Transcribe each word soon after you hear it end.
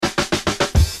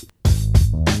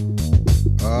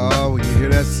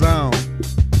that sound?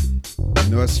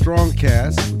 You know, a strong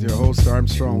cast with your host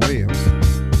Armstrong Williams.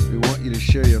 We want you to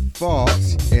share your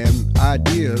thoughts and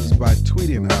ideas by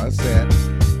tweeting us at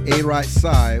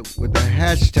ARightSide with the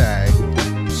hashtag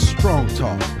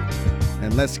StrongTalk.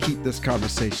 And let's keep this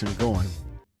conversation going.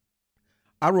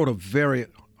 I wrote a very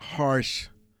harsh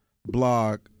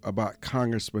blog about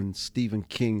Congressman Steven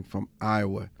King from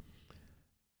Iowa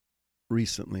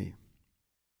recently.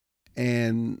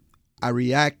 And I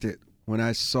reacted when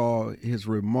I saw his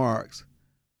remarks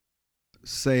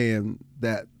saying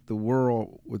that the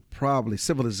world would probably,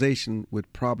 civilization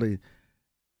would probably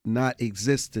not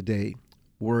exist today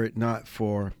were it not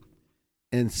for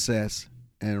incest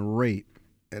and rape.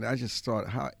 And I just thought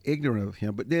how ignorant of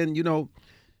him. But then, you know,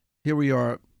 here we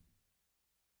are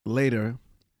later,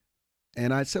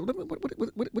 and I said,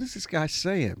 what is this guy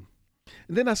saying?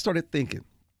 And then I started thinking,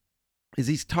 is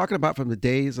he talking about from the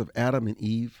days of Adam and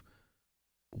Eve,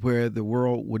 where the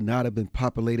world would not have been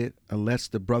populated unless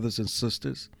the brothers and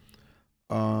sisters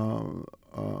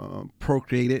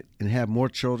procreated and had more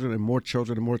children and more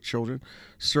children and more children?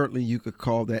 Certainly you could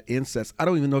call that incest. I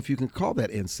don't even know if you can call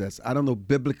that incest. I don't know,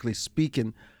 biblically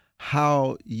speaking,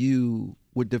 how you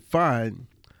would define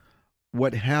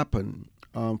what happened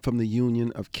from the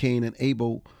union of Cain and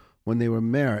Abel when they were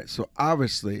married. So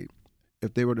obviously,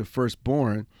 if they were the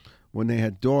firstborn, when they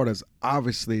had daughters,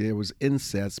 obviously there was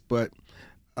incest, but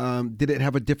did it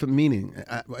have a different meaning?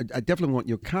 I definitely want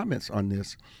your comments on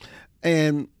this.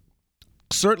 And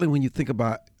certainly when you think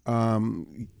about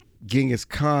Genghis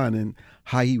Khan and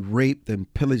how he raped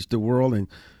and pillaged the world, and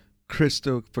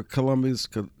Christopher Columbus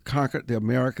conquered the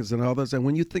Americas and others, and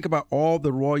when you think about all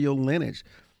the royal lineage,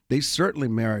 they certainly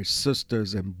married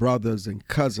sisters and brothers and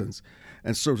cousins.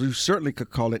 And so you certainly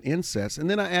could call it incest. And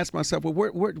then I asked myself, well,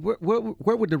 where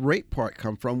would the rape part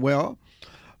come from? Well,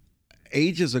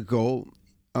 ages ago,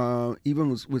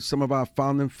 even with some of our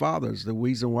founding fathers, the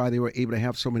reason why they were able to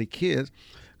have so many kids,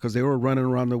 because they were running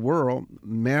around the world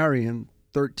marrying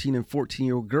 13 and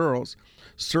 14-year-old girls,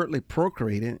 certainly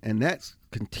procreating, and that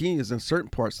continues in certain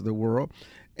parts of the world.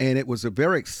 And it was a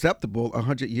very acceptable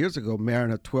 100 years ago,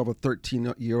 marrying a 12 or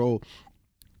 13-year-old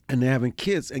and having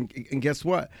kids. And guess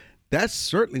what? That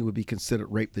certainly would be considered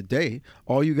rape today.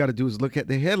 All you got to do is look at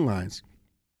the headlines.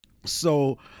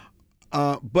 So,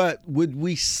 but would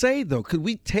we say, though, could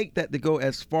we take that to go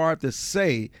as far to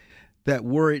say that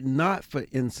were it not for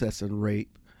incest and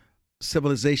rape,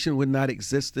 civilization would not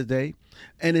exist today?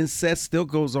 And incest still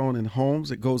goes on in homes.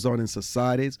 It goes on in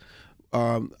societies.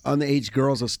 Underage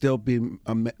girls are still being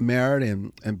married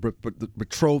and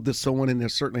betrothed to someone, and they're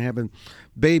certainly having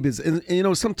babies. And you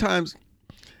know, sometimes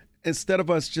instead of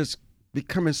us just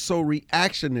becoming so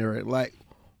reactionary like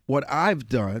what I've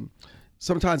done,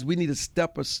 sometimes we need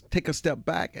to take a step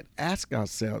back and ask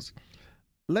ourselves,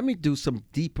 let me do some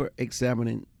deeper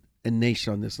examining on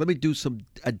this. Let me do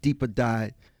a deeper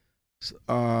dive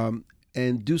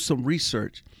and do some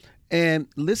research. And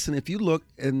listen, if you look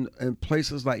in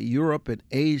places like Europe and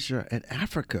Asia and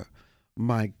Africa,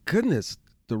 my goodness,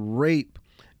 the rape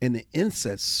and the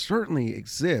incest certainly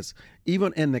exists,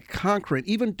 even in the concrete,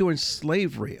 even during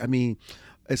slavery. I mean,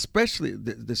 especially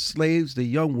the slaves, the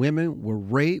young women were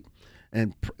raped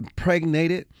and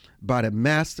impregnated by the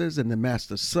masters and the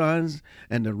master's sons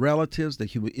and the relatives that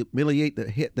humiliate, that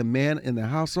hit the man in the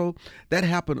household. That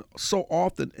happened so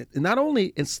often, not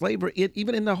only in slavery,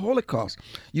 even in the Holocaust.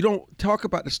 You don't talk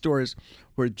about the stories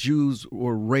where Jews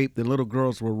were raped and little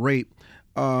girls were raped,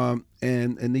 and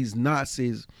these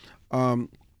Nazis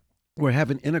were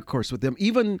having intercourse with them.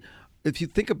 Even if you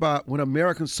think about when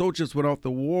American soldiers went off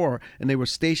the war and they were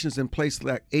stationed in places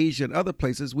like Asia and other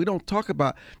places, we don't talk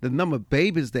about the number of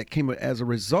babies that came as a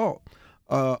result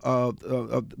of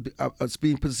us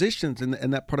being positioned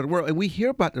in that part of the world. And we hear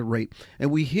about the rape,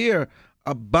 and we hear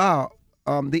about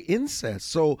the incest.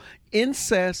 So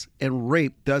incest and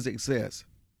rape does exist.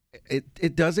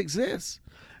 It does exist.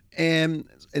 And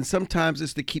sometimes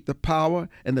it's to keep the power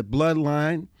and the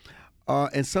bloodline.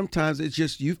 And sometimes it's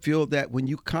just you feel that when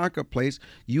you conquer a place,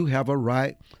 you have a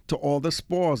right to all the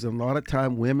spoils. And a lot of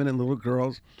time, women and little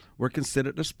girls were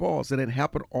considered the spoils. And it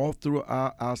happened all through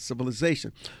our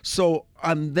civilization. So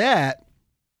on that,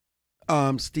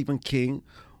 Stephen King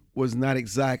was not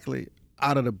exactly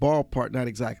out of the ballpark, not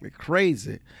exactly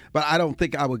crazy. But I don't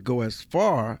think I would go as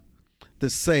far to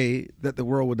say that the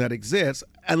world would not exist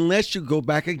unless you go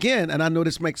back again. And I know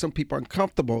this makes some people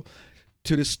uncomfortable,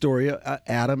 to the story of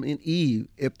Adam and Eve.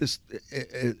 If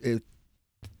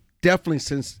definitely,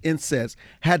 since incest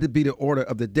had to be the order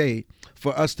of the day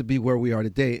for us to be where we are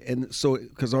today. And so,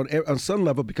 because on some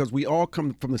level, because we all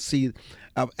come from the seed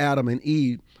of Adam and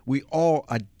Eve, we all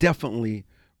are definitely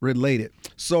related.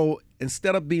 So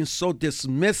instead of being so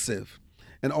dismissive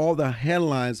and all the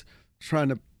headlines trying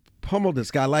to pummel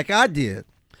this guy like I did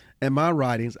in my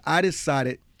writings, I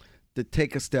decided to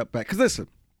take a step back. Because listen,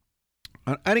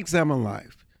 an unexamined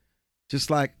life, just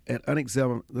like an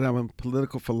unexamined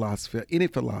political philosophy, any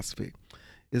philosophy,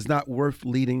 is not worth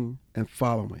leading and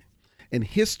following. And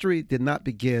history did not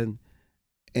begin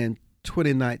in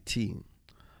 2019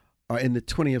 or in the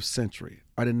 20th century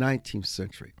or the 19th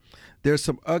century. There's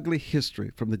some ugly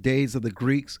history from the days of the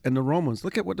Greeks and the Romans.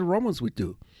 Look at what the Romans would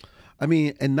do. I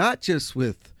mean, and not just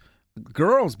with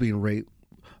girls being raped,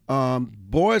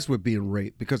 boys were being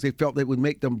raped because they felt they would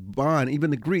make them bond, even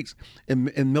the Greeks,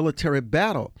 in military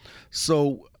battle.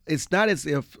 So it's not as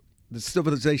if the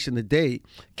civilization today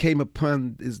came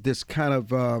upon this kind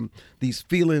of these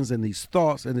feelings and these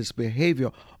thoughts and this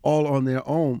behavior all on their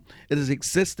own. It has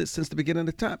existed since the beginning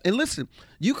of time. And listen,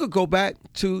 you could go back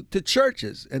to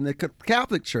churches and the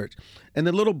Catholic Church and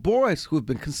the little boys who have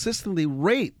been consistently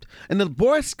raped and the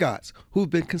Boy Scouts who have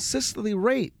been consistently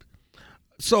raped.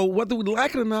 So whether we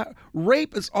like it or not,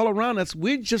 rape is all around us.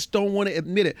 We just don't want to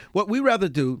admit it. What we rather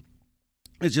do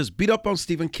is just beat up on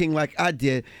Stephen King like I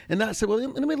did and not say, well,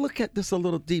 let me look at this a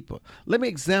little deeper. Let me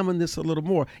examine this a little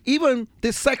more. Even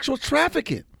this sexual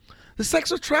trafficking. The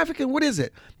sexual trafficking, what is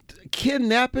it?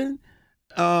 Kidnapping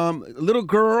little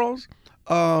girls,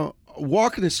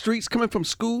 walking the streets, coming from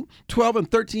school, 12 and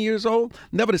 13 years old,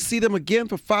 never to see them again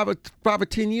for 5 or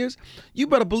 10 years. You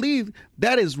better believe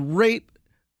that is rape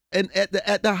and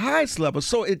at the highest level.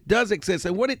 So it does exist.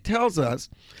 And what it tells us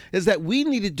is that we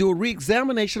need to do a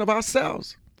reexamination of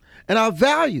ourselves and our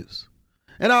values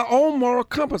and our own moral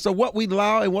compass of what we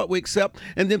allow and what we accept.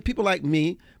 And then people like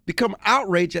me become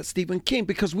outraged at Stephen King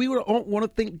because we don't want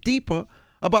to think deeper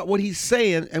about what he's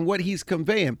saying and what he's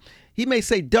conveying. He may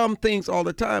say dumb things all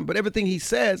the time, but everything he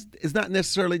says is not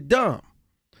necessarily dumb.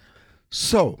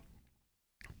 So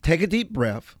take a deep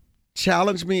breath,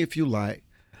 challenge me if you like,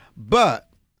 but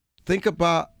think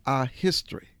about our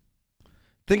history.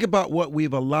 Think about what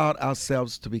we've allowed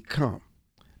ourselves to become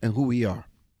and who we are.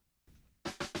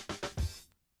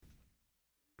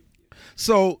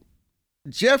 So,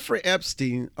 Jeffrey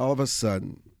Epstein, all of a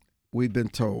sudden, we've been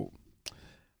told,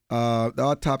 the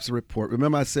autopsy report,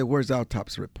 remember I said, where's the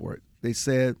autopsy report? They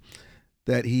said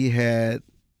that he had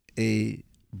a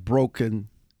broken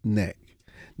neck.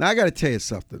 Now, I got to tell you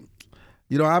something.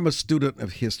 You know, I'm a student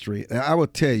of history, and I will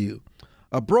tell you,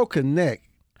 a broken neck,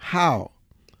 how?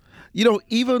 You know,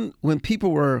 even when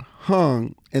people were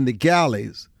hung in the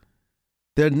galleys,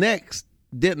 their necks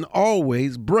didn't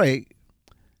always break,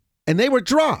 and they were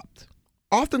dropped.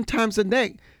 Oftentimes the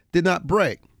neck did not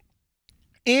break.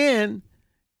 And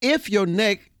if your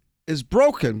neck is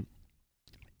broken,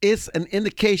 it's an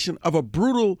indication of a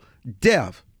brutal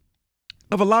death,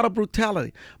 of a lot of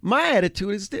brutality. My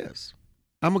attitude is this.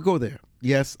 I'm going to go there.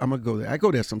 Yes, I'm going to go there. I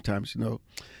go there sometimes, you know.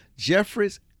 Jeffrey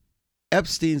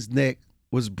Epstein's neck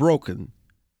was broken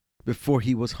before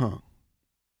he was hung.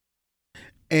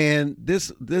 And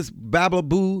this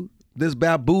baboozle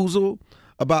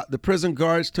about the prison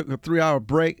guards took a 3-hour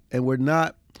break and were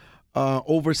not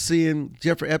overseeing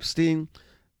Jeffrey Epstein.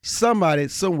 Somebody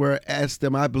somewhere asked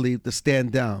them, I believe, to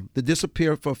stand down, to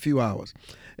disappear for a few hours.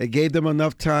 It gave them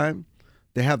enough time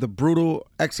to have the brutal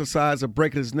exercise of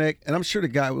breaking his neck. And I'm sure the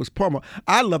guy was pummeled.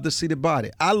 I love to see the body.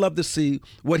 I love to see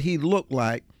what he looked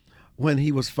like when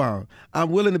he was found. I'm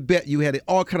willing to bet you had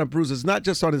all kind of bruises, not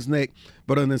just on his neck,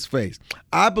 but on his face.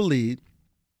 I believe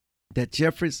that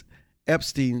Jeffrey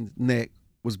Epstein's neck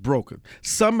was broken.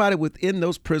 Somebody within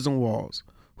those prison walls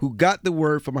who got the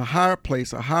word from a higher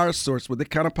place, a higher source with the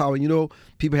kind of power. You know,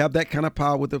 people have that kind of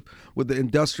power with the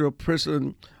industrial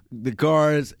prison, the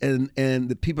guards and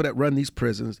the people that run these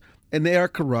prisons, and they are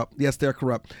corrupt. Yes, they're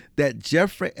corrupt. That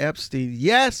Jeffrey Epstein,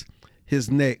 yes,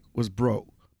 his neck was broke,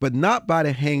 but not by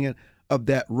the hanging of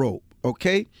that rope,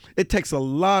 okay? It takes a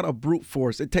lot of brute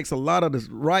force. It takes a lot of the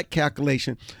right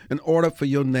calculation in order for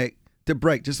your neck to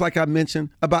break, just like I mentioned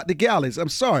about the galleys. I'm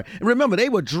sorry. And remember, they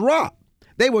were dropped.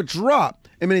 They were dropped,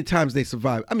 and many times they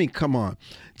survived. I mean, come on.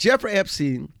 Jeffrey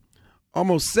Epstein,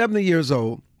 almost 70 years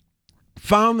old,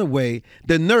 found the way,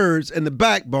 the nerves and the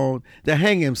backbone to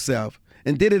hang himself,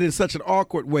 and did it in such an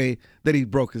awkward way that he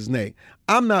broke his neck.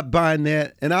 I'm not buying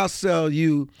that, and I'll sell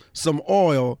you some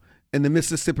oil in the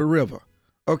Mississippi River.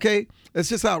 Okay? It's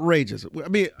just outrageous. I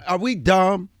mean, are we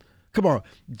dumb? Come on.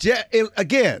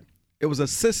 Again, it was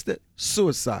assisted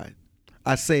suicide.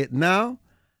 I say it now.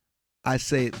 I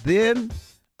say it then.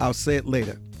 I'll say it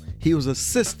later. He was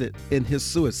assisted in his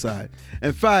suicide.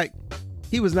 In fact,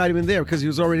 he was not even there because he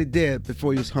was already dead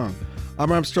before he was hung.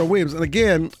 I'm Armstrong Williams. And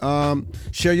again,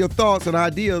 share your thoughts and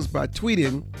ideas by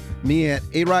tweeting me at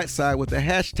 @RightSide with the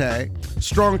hashtag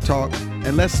Strong Talk,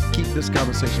 and let's keep this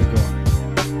conversation going.